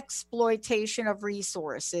which exploitation of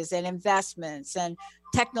resources and investments and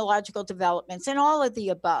technological developments and all of the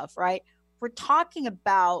above, right? We're talking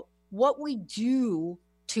about what we do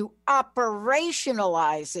to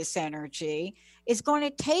operationalize this energy is going to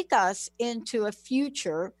take us into a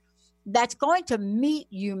future that's going to meet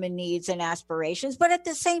human needs and aspirations, but at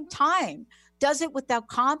the same time, does it without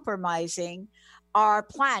compromising our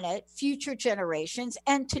planet, future generations,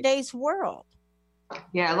 and today's world.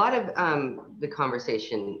 Yeah, a lot of the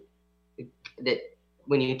conversation that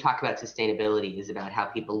when you talk about sustainability is about how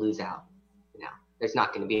people lose out. You know, there's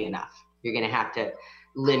not going to be enough. You're going to have to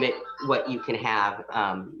limit what you can have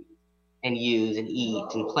and use and eat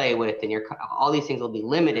and play with, and all these things will be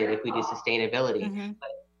limited if we do sustainability. Mm-hmm. But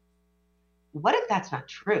what if that's not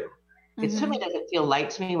true? Mm-hmm. It certainly doesn't feel light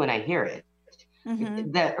to me when I hear it.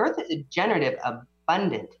 Mm-hmm. The Earth is a generative,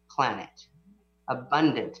 abundant planet.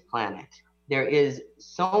 There is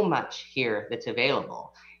so much here that's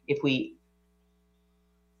available. If we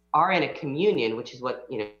are in a communion, which is what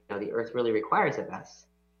the Earth really requires of us,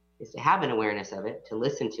 is to have an awareness of it, to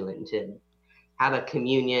listen to it, and to have a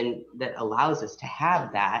communion that allows us to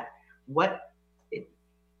have that.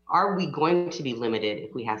 Are we going to be limited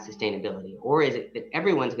if we have sustainability? Or is it that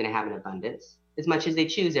everyone's going to have an abundance as much as they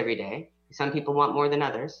choose every day? Some people want more than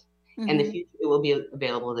others. Mm-hmm. And the future, it will be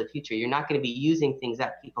available in the future. You're not going to be using things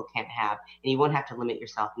that people can't have, and you won't have to limit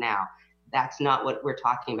yourself now. That's not what we're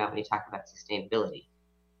talking about when you talk about sustainability.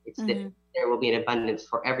 It's that there will be an abundance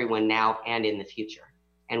for everyone now and in the future.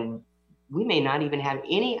 And we may not even have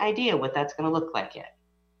any idea what that's going to look like yet.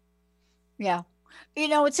 Yeah.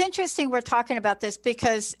 It's interesting we're talking about this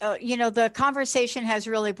because, the conversation has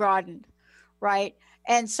really broadened, right?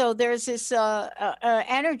 And so there's this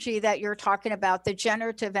energy that you're talking about, the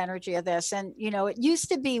generative energy of this. And, you know, it used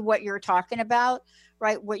to be what you're talking about,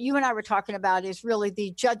 right? What you and I were talking about is really the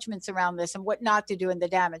judgments around this and what not to do and the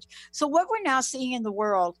damage. So what we're now seeing in the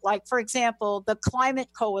world, like, for example, the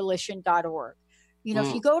climatecoalition.org. You know,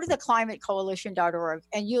 if you go to the climatecoalition.org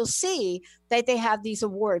and you'll see that they have these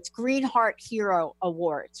awards, Green Heart Hero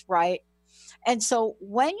Awards, right? And so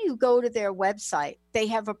when you go to their website, they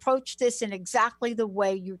have approached this in exactly the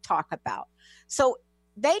way you talk about. So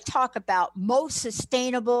they talk about most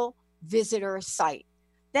sustainable visitor site.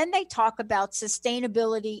 Then they talk about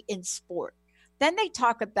sustainability in sport. Then they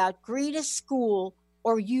talk about greenest school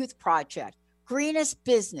or youth project, greenest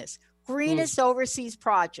business, greenest overseas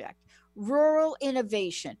project, rural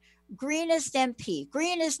innovation, greenest MP,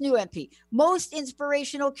 greenest new MP, most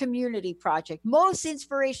inspirational community project, most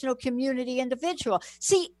inspirational community individual.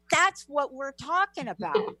 See, that's what we're talking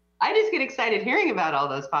about. I just get excited hearing about all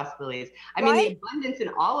those possibilities. I mean, the abundance in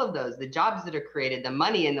all of those, the jobs that are created, the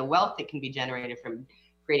money and the wealth that can be generated from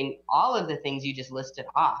creating all of the things you just listed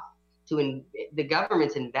off, the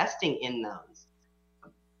government's investing in those.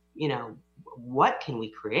 You know, what can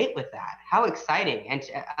we create with that? How exciting. And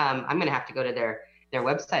I'm going to have to go to their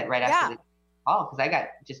website right after the call, because I got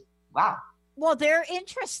just, wow. Well, they're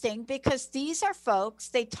interesting because these are folks,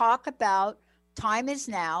 they talk about time is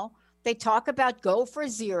now. They talk about go for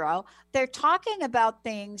zero. They're talking about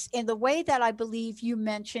things in the way that I believe you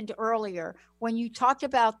mentioned earlier when you talked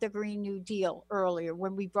about the Green New Deal earlier,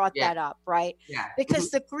 when we brought that up, right? Yeah. Because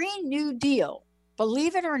the Green New Deal,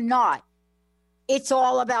 believe it or not, it's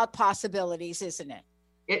all about possibilities, isn't it?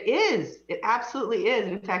 It is. It absolutely is.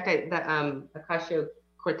 In fact,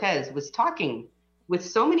 Ocasio-Cortez was talking with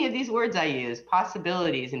so many of these words I use,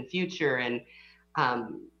 possibilities and future and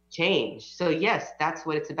change. So yes, that's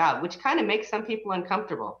what it's about, which kind of makes some people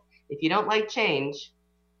uncomfortable. If you don't like change,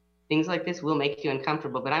 things like this will make you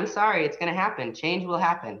uncomfortable. But I'm sorry, it's going to happen. Change will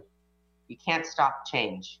happen. You can't stop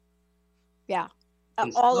change. Yeah,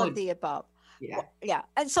 all of the above. Yeah. Yeah.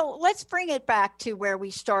 And so let's bring it back to where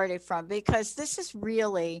we started from, because this is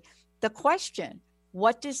really the question.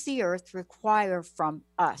 What does the earth require from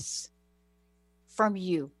us, from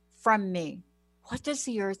you, from me? What does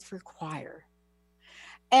the earth require?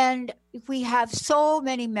 And we have so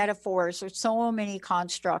many metaphors or so many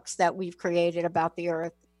constructs that we've created about the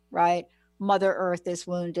earth, right? Mother Earth is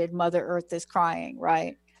wounded. Mother Earth is crying,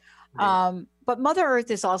 right? But Mother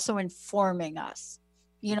Earth is also informing us.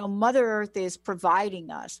 You know, Mother Earth is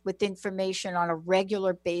providing us with information on a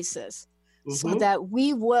regular basis so that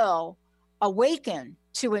we will awaken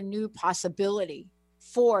to a new possibility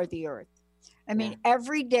for the earth. I mean,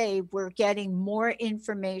 every day we're getting more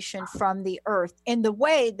information from the earth in the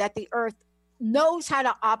way that the earth knows how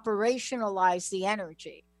to operationalize the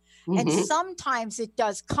energy. And sometimes it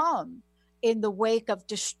does come in the wake of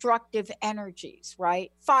destructive energies,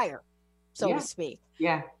 right? Fire, so to speak.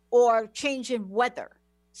 Yeah. Or change in weather,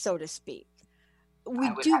 so to speak.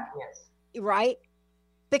 Right?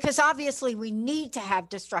 Because obviously we need to have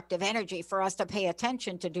destructive energy for us to pay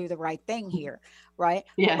attention to do the right thing here, right?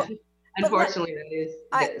 Yeah. Unfortunately,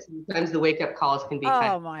 sometimes the wake-up calls can be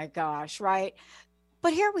my gosh, right?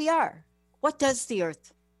 But here we are. What is the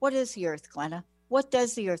earth, Glenna? What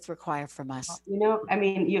does the earth require from us? You know, I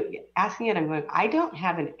mean, you asking it, I'm going, I don't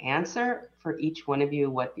have an answer for each one of you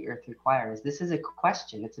what the earth requires. This is a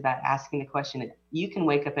question. It's about asking the question that you can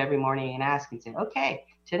wake up every morning and ask and say, okay,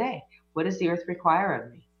 today, what does the earth require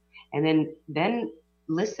of me? And then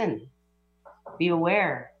listen, be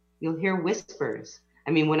aware. You'll hear whispers.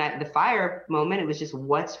 I mean, when the fire moment, it was just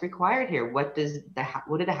what's required here. What do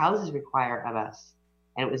the houses require of us?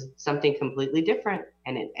 And it was something completely different.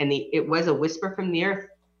 And it was a whisper from the earth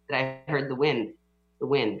that I heard the wind.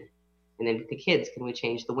 And then the kids, can we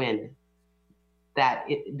change the wind?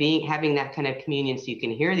 Having that kind of communion so you can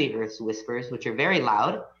hear the earth's whispers, which are very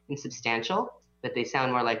loud and substantial, but they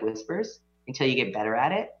sound more like whispers until you get better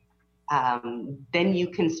at it. Then you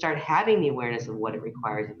can start having the awareness of what it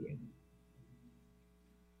requires of you.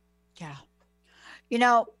 Yeah. You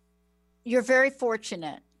know, you're very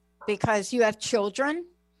fortunate because you have children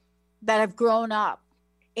that have grown up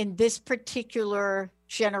in this particular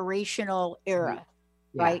generational era,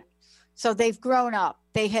 right? So they've grown up.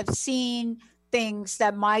 They have seen things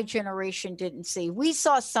that my generation didn't see. We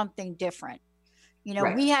saw something different. You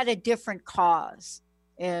know, we had a different cause,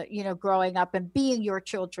 growing up and being your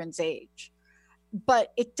children's age.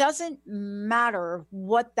 But it doesn't matter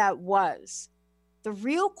what that was. The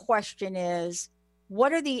real question is,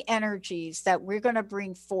 what are the energies that we're going to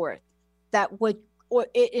bring forth that would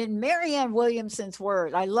in Marianne Williamson's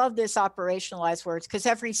word, I love this operationalized words because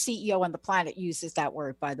every CEO on the planet uses that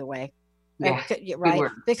word, by the way. Yeah, right?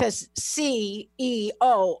 Because CEO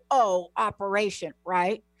operation,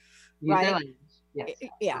 right? Right. Yes.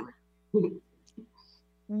 Yeah.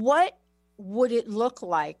 What would it look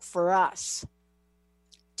like for us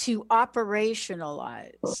to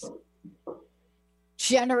operationalize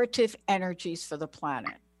generative energies for the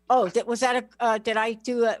planet? Oh, was that did I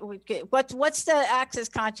do it? What's the access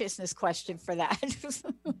consciousness question for that?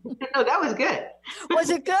 No, that was good. Was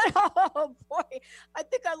it good? Oh boy, I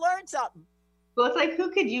think I learned something. Well, it's like,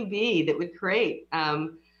 who could you be that would create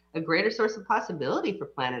a greater source of possibility for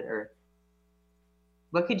planet Earth?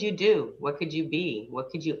 What could you do? What could you be? What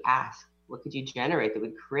could you ask? What could you generate that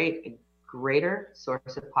would create a greater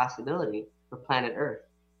source of possibility for planet Earth?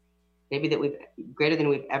 Maybe that greater than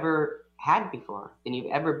we've ever had before, than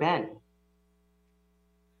you've ever been.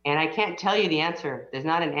 And I can't tell you the answer. There's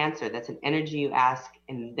not an answer. That's an energy you ask.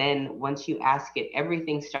 And then once you ask it,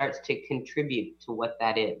 everything starts to contribute to what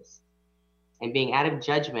that is. And being out of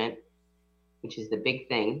judgment, which is the big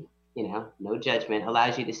thing, no judgment,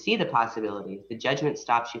 allows you to see the possibilities. The judgment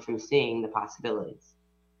stops you from seeing the possibilities.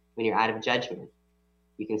 When you're out of judgment,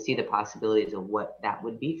 you can see the possibilities of what that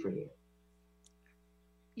would be for you.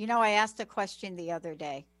 I asked a question the other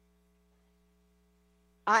day.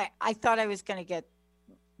 I thought I was going to get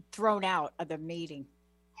thrown out of the meeting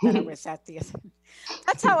that I was at.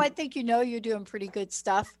 That's how I think you're doing pretty good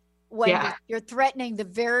stuff when you're threatening the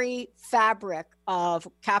very fabric of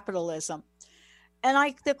capitalism.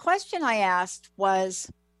 And the question I asked was,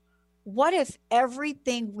 what if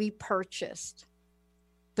everything we purchased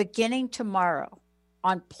beginning tomorrow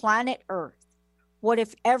on planet Earth, what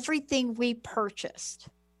if everything we purchased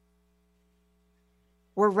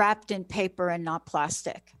were wrapped in paper and not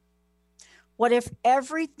plastic? What if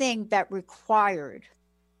everything that required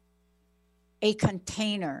a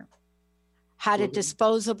container had a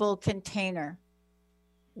disposable container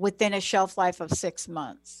within a shelf life of 6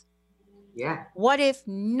 months? Yeah. What if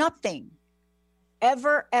nothing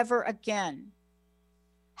ever again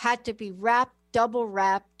had to be wrapped, double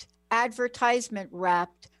wrapped, advertisement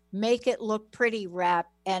wrapped, make it look pretty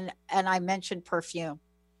wrapped, and I mentioned perfume,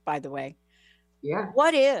 by the way. Yeah.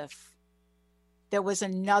 What if there was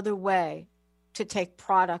another way to take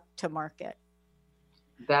product to market?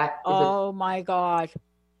 My God.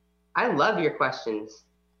 I love your questions.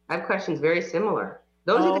 I have questions very similar.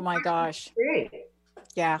 Those are my gosh.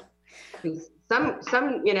 Yeah. Some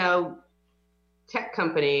tech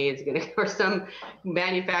company is going to, or some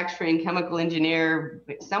manufacturing chemical engineer,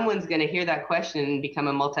 someone's going to hear that question and become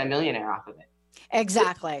a multimillionaire off of it.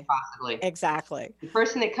 Exactly. Possibly. Exactly. The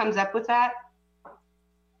person that comes up with that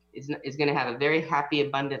is going to have a very happy,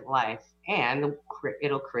 abundant life, and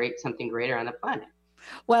it'll create something greater on the planet.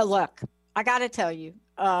 Well, look, I got to tell you,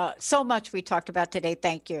 so much we talked about today.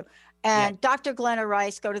 Thank you. And Dr. Glenna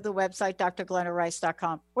Rice, go to the website,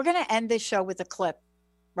 drglennarice.com. We're going to end this show with a clip,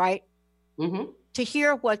 right? Mm-hmm. To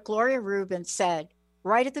hear what Gloria Rubin said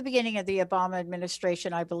right at the beginning of the Obama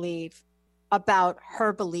administration, I believe, about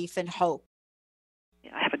her belief in hope.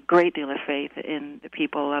 I have a great deal of faith in the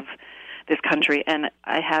people of this country, and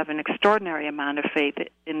I have an extraordinary amount of faith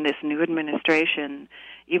in this new administration,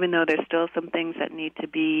 even though there's still some things that need to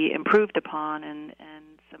be improved upon and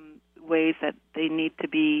some ways that they need to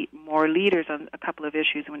be more leaders on a couple of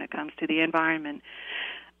issues when it comes to the environment.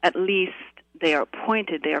 At least they are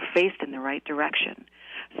pointed, they are faced in the right direction.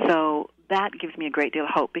 So that gives me a great deal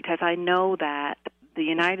of hope, because I know that the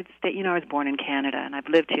United States, I was born in Canada, and I've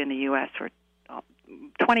lived here in the U.S. for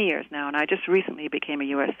 20 years now, and I just recently became a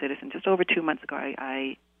U.S. citizen. Just over 2 months ago,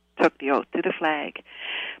 I took the oath to the flag,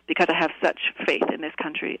 because I have such faith in this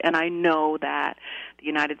country, and I know that the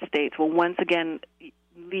United States will once again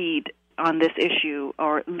lead on this issue,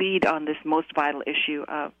 or lead on this most vital issue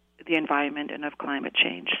of the environment and of climate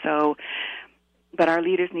change. So, but our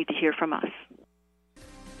leaders need to hear from us.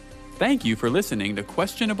 Thank you for listening to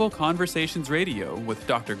Questionable Conversations Radio with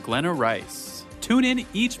Dr. Glenna Rice. Tune in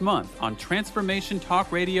each month on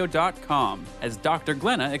TransformationTalkRadio.com as Dr.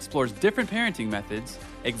 Glenna explores different parenting methods,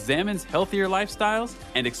 examines healthier lifestyles,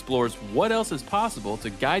 and explores what else is possible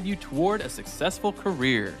to guide you toward a successful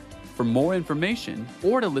career. For more information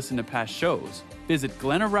or to listen to past shows, visit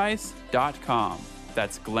GlennaRice.com.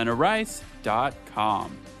 That's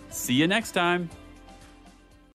GlennaRice.com. See you next time.